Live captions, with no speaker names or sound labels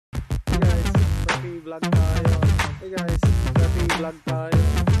vlog tayo. Hey guys, happy vlog tayo.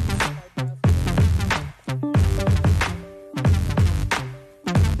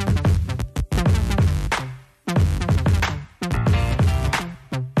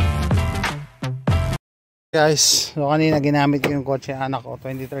 Guys, so kanina ginamit ko yung kotse anak ko,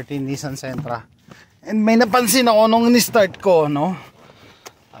 2013 Nissan Sentra. And may napansin ako nung ni-start ko, no?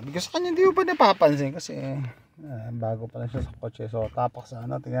 Sabi ko sa kanya, hindi ko pa napapansin kasi bago pa lang siya sa kotse. So tapak sa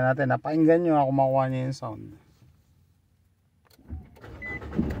ano, tingnan natin, napakinggan nyo ako makuha niya yung sound.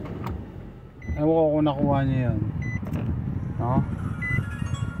 Ewan ko kung nakuha niya yun, no?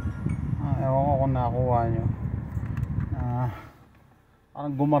 Ewan ko kung nakuha nyo.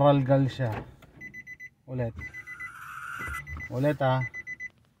 Parang gumaralgal siya. Ulit ha.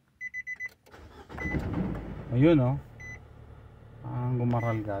 Ayun oh. Ang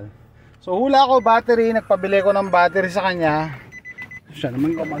gumaralgal. So hula ko battery, nagpabili ko ng battery sa kanya. Siya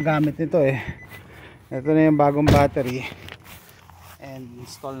naman gumagamit nito eh. Ito na yung bagong battery. And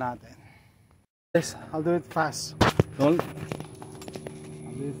install natin. Yes, I'll do it fast. I'll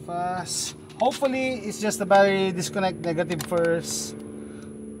do it fast. Hopefully it's just the battery disconnect negative first.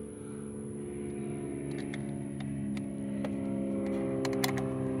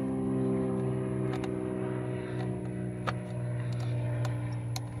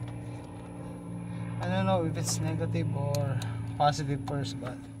 I don't know if it's negative or positive first,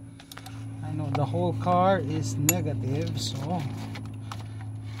 but I know the whole car is negative. So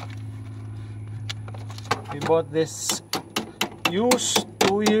we bought this used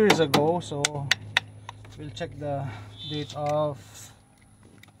 2 years ago, so we'll check the date of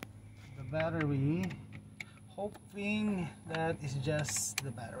the battery, hoping that it's just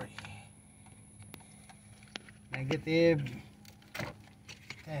the battery. Negative.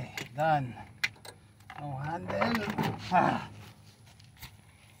 Okay, done. No handle.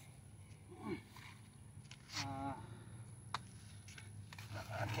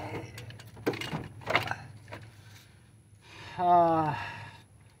 Okay.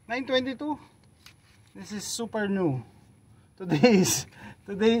 9:22. This is super new. Today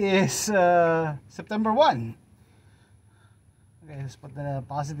is September 1. Okay, let's put the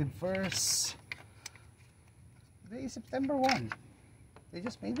positive first. Today is September 1. They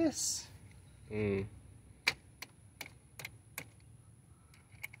just made this.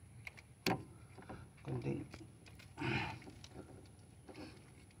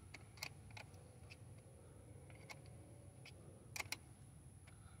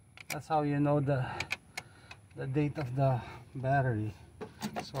 That's how you know the date of the battery.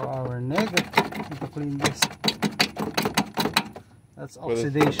 So our negative, to clean this. That's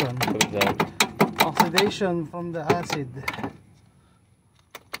oxidation. What is that? Oxidation from the acid.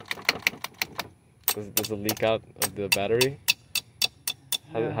 Does it leak out of the battery?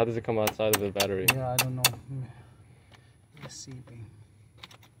 How does it come outside of the battery? Yeah, I don't know. Let's see.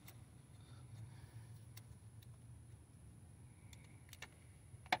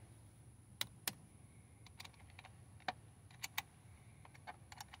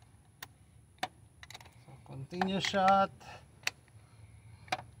 So continue shot.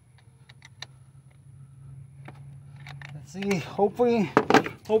 Let's see. Hopefully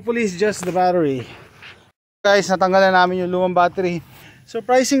it's just the battery. Guys, natanggalan namin yung lumang battery.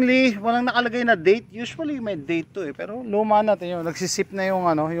 Surprisingly, walang nakalagay na date. Usually may date to eh, pero luma natin yun. Nagsisip na yung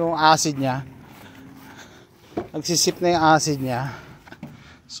ano, yung acid niya. Nagsisip na yung acid niya.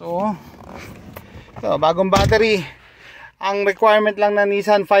 So, ito, bagong battery. Ang requirement lang na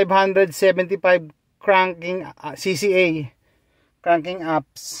Nissan 575 cranking CCA cranking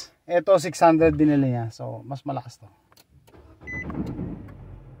apps. Ito 600 binili niya. So, mas malakas to.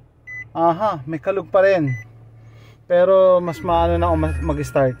 Aha, may kalug pa rin. Pero mas maano na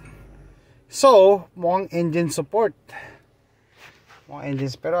mag-start. So, mukhang engine support. Mukhang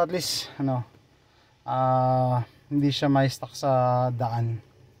engines, pero at least ano, hindi siya may stuck sa daan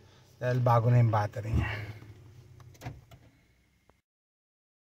dahil bago na yung battery niya.